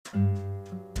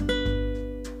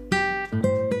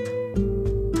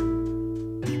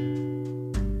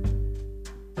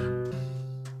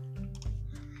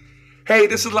Hey,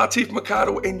 this is Latif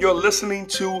Mercado, and you're listening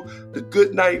to the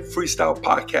Good Night Freestyle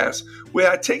Podcast,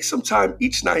 where I take some time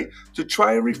each night to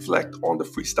try and reflect on the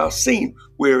freestyle scene,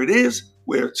 where it is,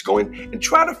 where it's going, and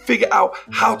try to figure out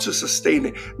how to sustain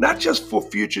it, not just for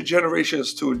future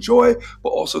generations to enjoy,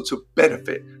 but also to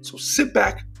benefit. So sit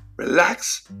back,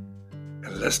 relax,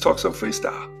 and let's talk some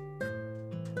freestyle.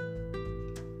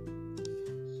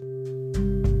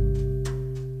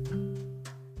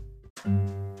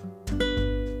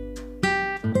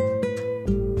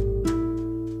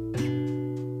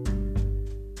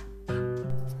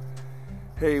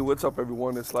 Hey, what's up,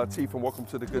 everyone? It's Latif, and welcome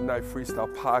to the Good Night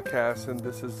Freestyle Podcast, and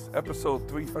this is episode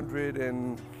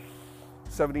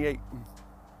 378.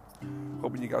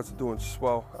 Hoping you guys are doing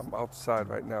swell. I'm outside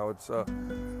right now. It's a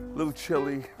little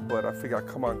chilly, but I figure I'd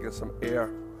come out and get some air.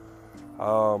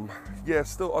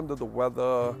 Still under the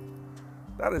weather.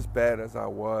 Not as bad as I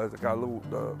was. The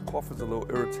cough is a little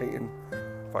irritating.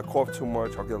 If I cough too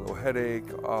much, I'll get a little headache.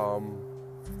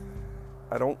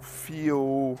 I don't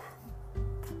feel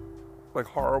like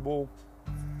horrible.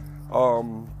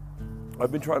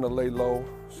 I've been trying to lay low,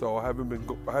 so I haven't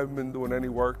been doing any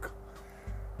work.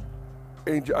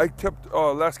 And I kept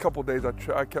last couple of days I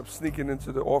kept sneaking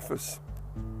into the office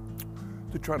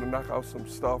to try to knock out some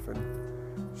stuff, and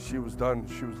she was done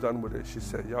with it. She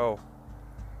said, "Yo,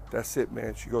 that's it,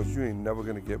 man." She goes, "You ain't never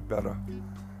gonna get better."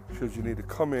 She goes, "You need to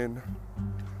come in,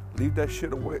 leave that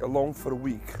shit alone for the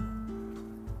week."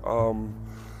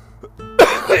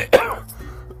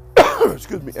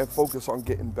 Excuse me, and focus on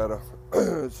getting better.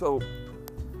 So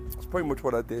that's pretty much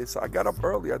what I did. So I got up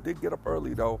early. I did get up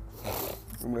early though.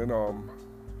 And then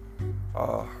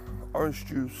orange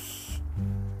juice.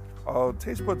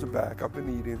 Taste buds are back. I've been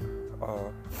eating.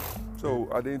 So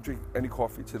I didn't drink any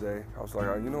coffee today. I was like,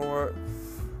 you know what?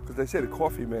 Because they say the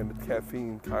coffee, man, the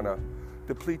caffeine kind of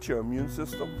depletes your immune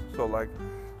system. So like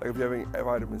if you have any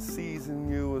vitamin C's in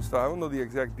you and stuff. I don't know the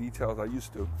exact details. I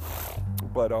used to.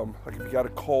 But like if you got a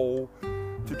cold,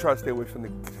 to try to stay away from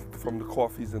the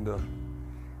coffees and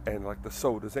like the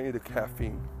sodas, any of the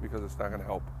caffeine, because it's not gonna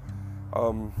help.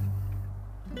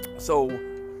 So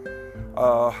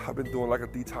I've been doing like a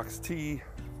detox tea,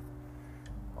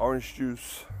 orange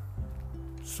juice,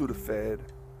 Sudafed.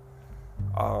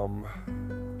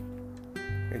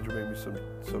 Andrew made me some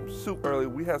soup earlier.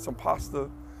 We had some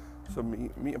pasta, some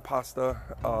meat and pasta.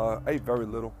 I ate very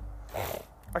little.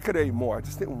 I could have ate more. I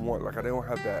just didn't want, I don't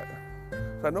have that.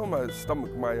 So I know my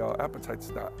stomach, my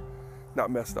appetite's not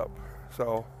messed up.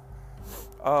 So,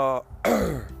 a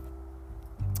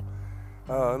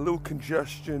little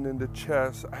congestion in the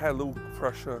chest. I had a little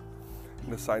pressure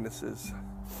in the sinuses.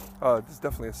 There's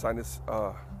definitely a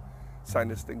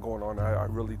sinus thing going on. I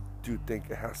really do think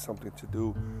it has something to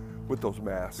do with those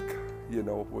masks. You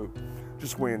know, with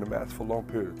just wearing the mask for a long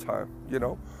period of time. You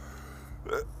know.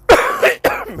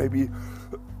 Maybe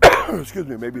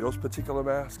those particular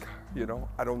masks, you know,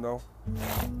 I don't know.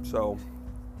 So,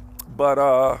 but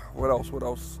what else?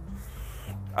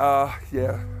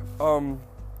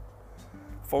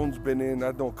 Phone's been in.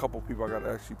 I know a couple people I got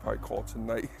to actually probably call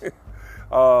tonight.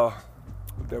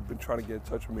 They've been trying to get in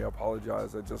touch with me. I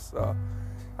apologize.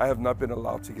 I have not been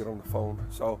allowed to get on the phone.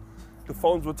 So the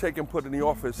phones were taken, put in the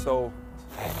office, so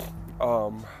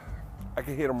I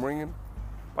can hear them ringing.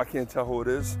 I can't tell who it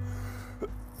is.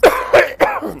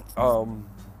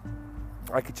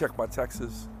 I can check my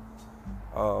texts.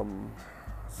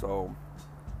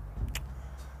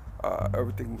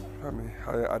 Everything.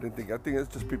 I think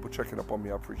it's just people checking up on me.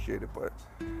 I appreciate it, but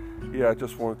yeah, I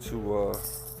just wanted to.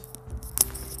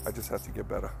 I just had to get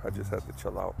better. I just had to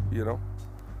chill out, you know.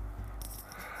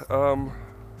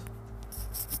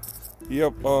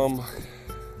 Yep. Oh,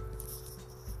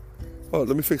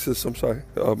 let me fix this. I'm sorry.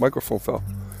 Microphone fell.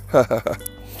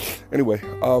 Anyway,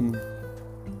 I've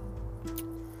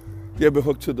been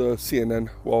hooked to the CNN.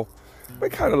 Well, we're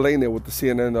kind of laying there with the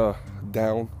CNN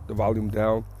down, the volume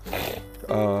down.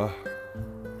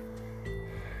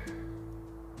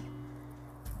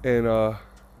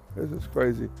 This is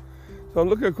crazy. So I'm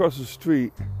looking across the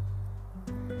street,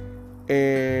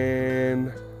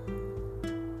 and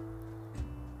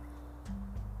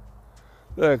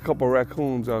there are a couple of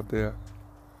raccoons out there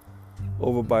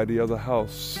over by the other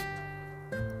house.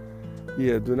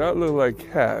 Yeah, do not look like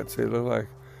cats. They look like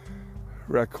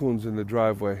raccoons in the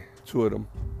driveway. 2 of them.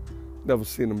 Never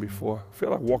seen them before. I feel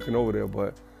like walking over there,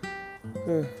 but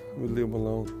we'll leave them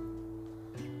alone.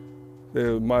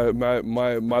 My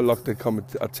luck, they come and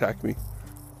attack me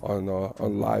on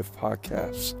live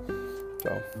podcasts.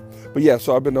 So, but yeah,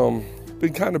 so I've been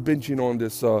kind of binging on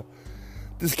this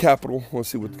Capitol. Want to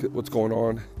see what's going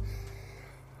on.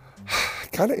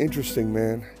 kind of interesting,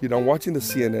 man. You know, I'm watching the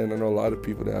CNN. I know a lot of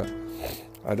people that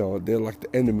I know they're like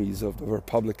the enemies of the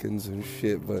Republicans and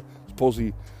shit, but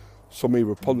supposedly so many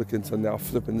Republicans are now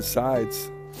flipping the sides.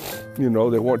 You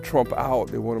know, they want Trump out.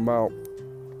 They want him out.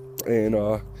 And,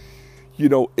 you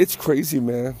know, it's crazy,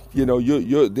 man. You know,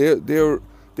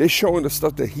 they're showing the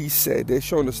stuff that he said. They're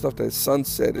showing the stuff that his son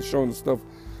said. They're showing the stuff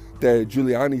that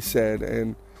Giuliani said.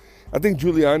 And I think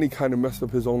Giuliani kind of messed up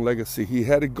his own legacy. He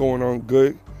had it going on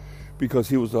good because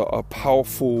he was a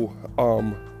powerful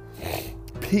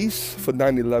piece for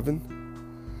 9/11.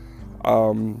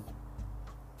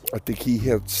 I think he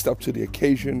had stepped to the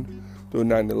occasion during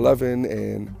 9/11,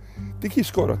 and I think he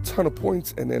scored a ton of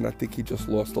points, and then I think he just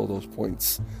lost all those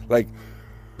points. Like,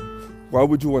 why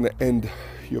would you want to end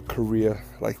your career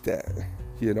like that,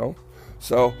 you know?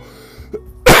 So,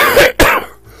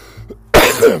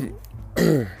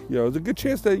 you know, there's a good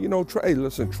chance that, you know, hey,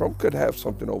 listen, Trump could have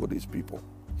something over these people.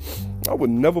 I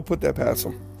would never put that past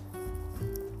him.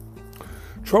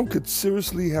 Trump could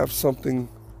seriously have something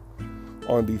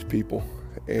on these people,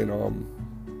 and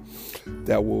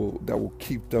that will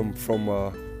keep them from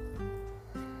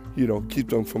you know, keep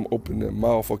them from opening their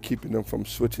mouth or keeping them from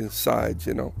switching sides,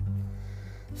 you know.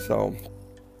 So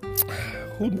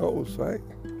who knows, right?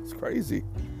 It's crazy.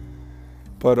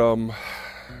 But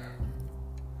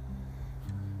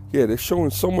yeah, they're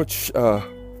showing so much of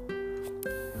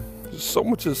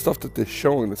the stuff that they're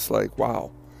showing. It's like,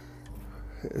 wow.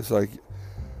 It's like,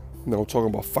 you know, talking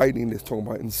about fighting, they're talking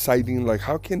about inciting. Like,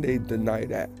 how can they deny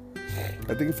that?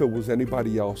 I think if it was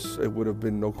anybody else, it would have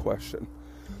been no question.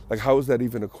 Like, how is that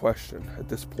even a question at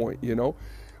this point, you know?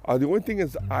 The only thing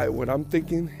is, what I'm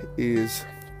thinking is,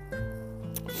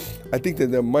 I think that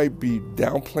they might be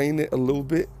downplaying it a little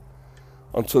bit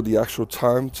until the actual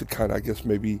time to kind of, I guess,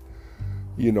 maybe,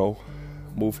 you know,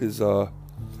 move his,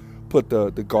 put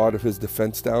the guard of his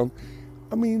defense down.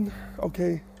 I mean,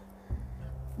 okay,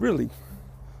 really,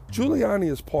 Giuliani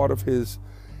is part of his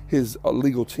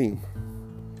legal team,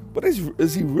 but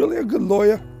is he really a good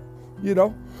lawyer? You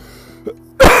know,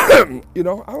 you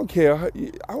know, I don't care.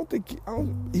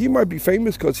 He might be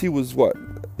famous because he was what,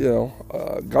 you know,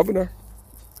 governor,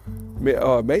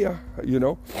 mayor, you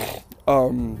know,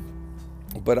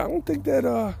 but I don't think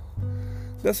that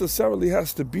necessarily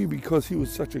has to be because he was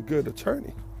such a good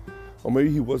attorney, or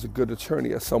maybe he was a good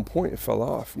attorney at some point and fell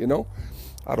off. You know,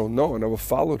 I don't know. I never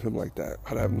followed him like that.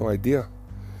 I have no idea.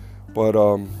 But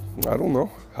I don't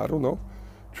know.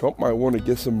 Trump might want to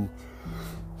get some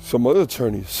other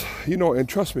attorneys, you know, and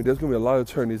trust me, there's going to be a lot of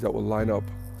attorneys that will line up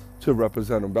to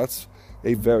represent him. That's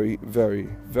a very, very,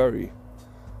 very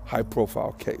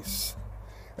high-profile case.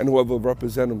 And whoever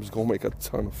represents him is going to make a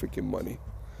ton of freaking money,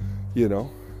 you know.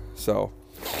 So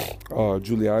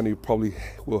Giuliani probably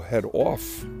will head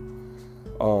off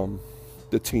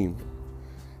the team.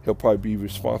 He'll probably be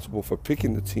responsible for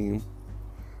picking the team.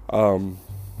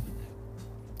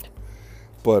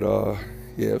 But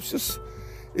yeah, it's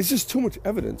just too much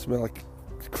evidence, man. Like,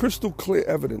 crystal clear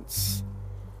evidence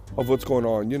of what's going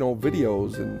on. You know,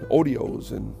 videos and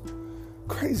audios and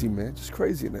crazy, man. Just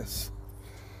craziness.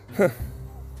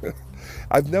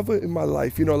 I've never in my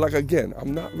life, you know, like, again,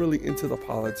 I'm not really into the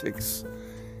politics.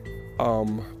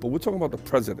 But we're talking about the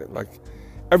president. Like,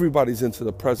 everybody's into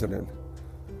the president.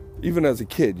 Even as a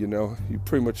kid, you know, you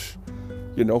pretty much,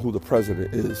 you know who the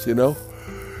president is, you know?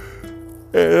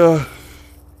 And,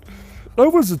 I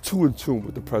wasn't too in tune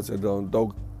with the president,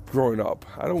 though, growing up.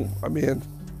 I don't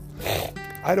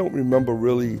remember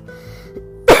really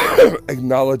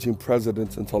acknowledging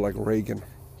presidents until, like, Reagan.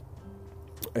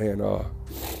 And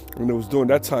when it was during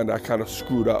that time that I kind of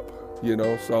screwed up, you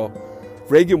know? So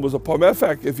Reagan was a part. Matter of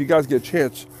fact, if you guys get a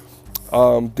chance,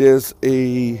 there's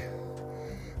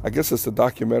I guess it's a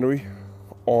documentary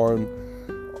on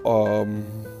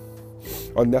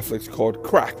Netflix called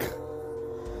Crack.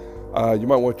 You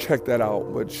might want to check that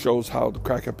out, but it shows how the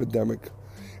crack epidemic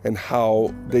and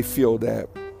how they feel that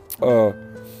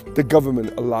the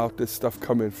government allowed this stuff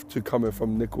coming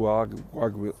from Nicaragua. I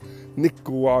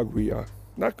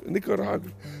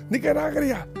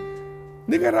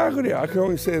can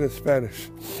only say it in Spanish.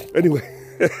 Anyway,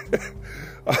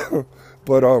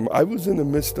 but I was in the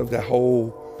midst of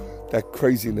that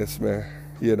craziness, man,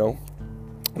 you know,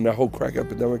 and that whole crack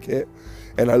epidemic hit.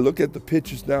 And I look at the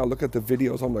pictures now, look at the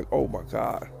videos, I'm like, oh my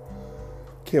God,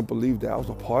 can't believe that I was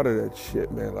a part of that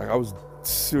shit, man. Like, I was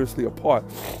seriously a part.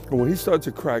 And when he started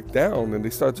to crack down and they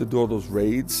started to do all those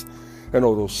raids and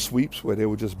all those sweeps where they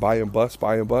would just buy and bust,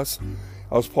 I was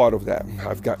part of that.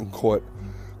 I've gotten caught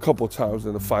a couple of times,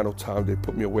 and the final time they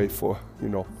put me away for, you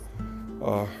know,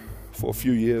 for a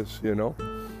few years, you know.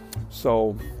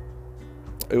 So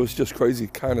it was just crazy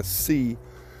kind of see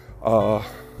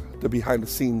the behind the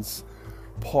scenes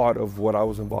part of what I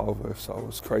was involved with. So it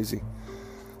was crazy.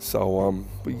 So,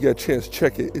 but you get a chance,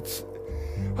 check it. It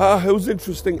was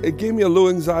interesting. It gave me a little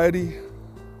anxiety,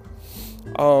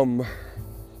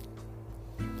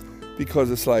 because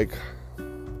it's like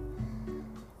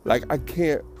I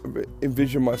can't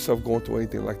envision myself going through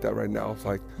anything like that right now. It's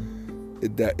like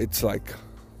it's like,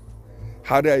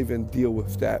 how did I even deal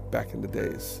with that back in the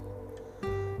days?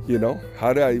 You know,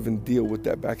 how did I even deal with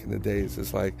that back in the days?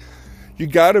 It's like, you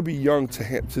gotta be young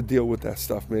to deal with that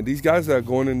stuff, man. These guys that are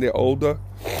going in there older,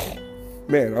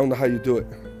 man, I don't know how you do it.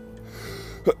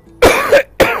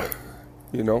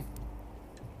 You know,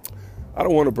 I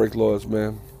don't want to break laws,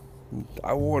 man.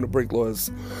 I want to break laws.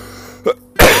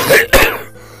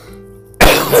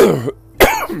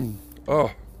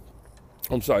 Oh,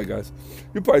 I'm sorry, guys.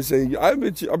 You're probably saying, I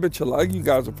bet you a lot of you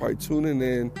guys are probably tuning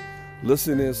in,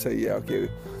 listening, and say, yeah, okay,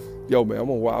 yo, man, I'm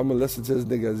gonna listen to this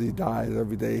nigga as he dies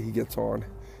every day he gets on.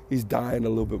 He's dying a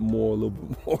little bit more.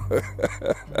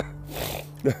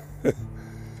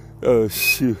 Oh,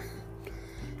 shoot.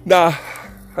 Nah,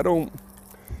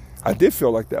 I did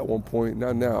feel like that at one point,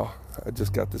 not now. I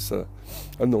just got this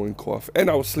annoying cough, and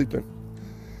I was sleeping.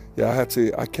 Yeah,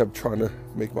 I kept trying to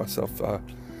make myself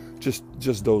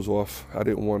just doze off. I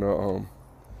didn't want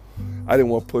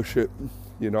to push it,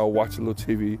 you know, watch a little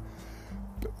TV.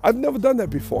 I've never done that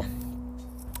before.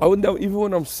 I would never, even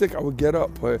when I'm sick, I would get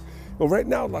up. But right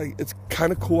now, like, it's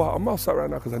kind of cool out. I'm outside right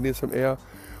now because I need some air,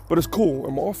 but it's cool,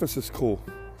 and my office is cool.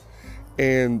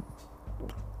 And,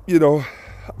 you know,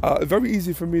 it's very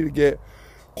easy for me to get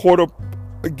caught up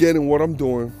again in what I'm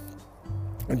doing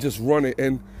and just run it,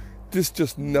 and this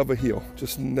just never heal,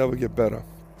 just never get better.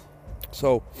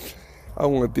 So I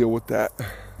want to deal with that,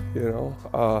 you know.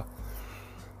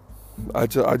 I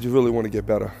just really want to get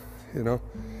better, you know.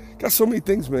 Got so many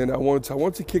things, man. I want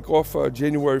to kick off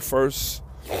January 1st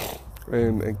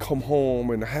and come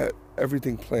home and have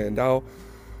everything planned out.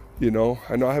 You know,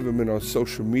 I know I haven't been on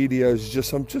social media. It's just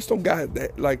don't got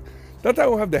that. Like, not that I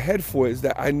don't have the head for it. Is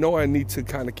that I know I need to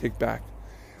kind of kick back.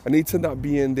 I need to not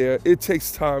be in there. It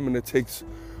takes time and it takes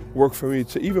work for me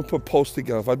to even put posts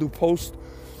together. If I do posts,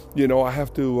 you know, I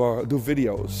have to do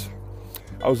videos.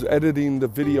 I was editing the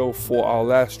video for our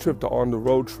last trip, the on the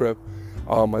road trip.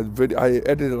 I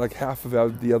edited like half of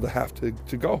it, the other half to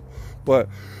go, but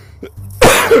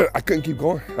I couldn't keep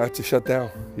going. I had to shut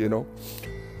down, you know.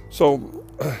 So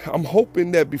I'm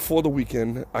hoping that before the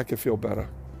weekend I can feel better.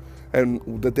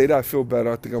 And the day that I feel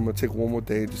better, I think I'm gonna take one more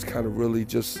day and just kind of really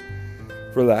just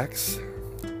relax.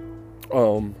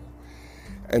 And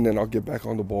then I'll get back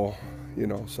on the ball, you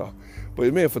know. So,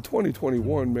 but man, for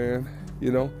 2021, man,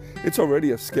 you know, it's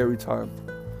already a scary time.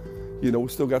 You know, we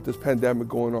still got this pandemic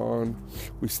going on.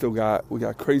 We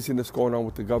got craziness going on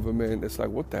with the government. It's like,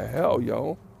 what the hell,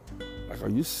 yo? Like, are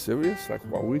you serious? Like,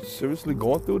 are we seriously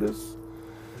going through this?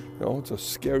 You know, it's a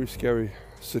scary, scary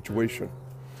situation,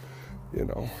 you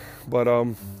know. But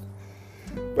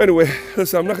anyway,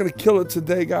 listen, I'm not gonna kill it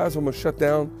today, guys. I'm gonna shut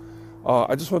down.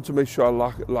 I just want to make sure I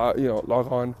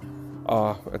log on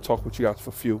and talk with you guys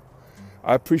for a few.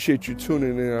 I appreciate you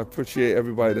tuning in. I appreciate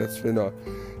everybody that's been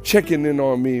checking in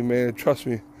on me, man. Trust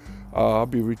me, I'll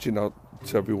be reaching out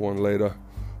to everyone later,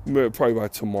 probably by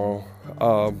tomorrow.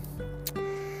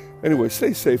 Anyway,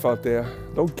 stay safe out there.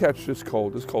 Don't catch this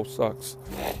cold. This cold sucks.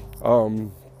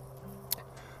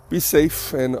 Be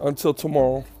safe, and until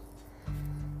tomorrow,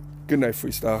 good night,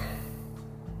 Freestyle.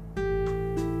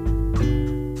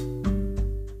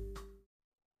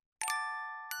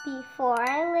 Before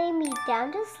I lay me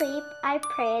down to sleep, I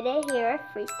pray to hear a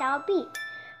freestyle beat.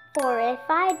 For if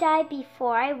I die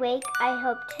before I wake, I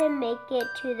hope to make it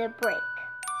to the break.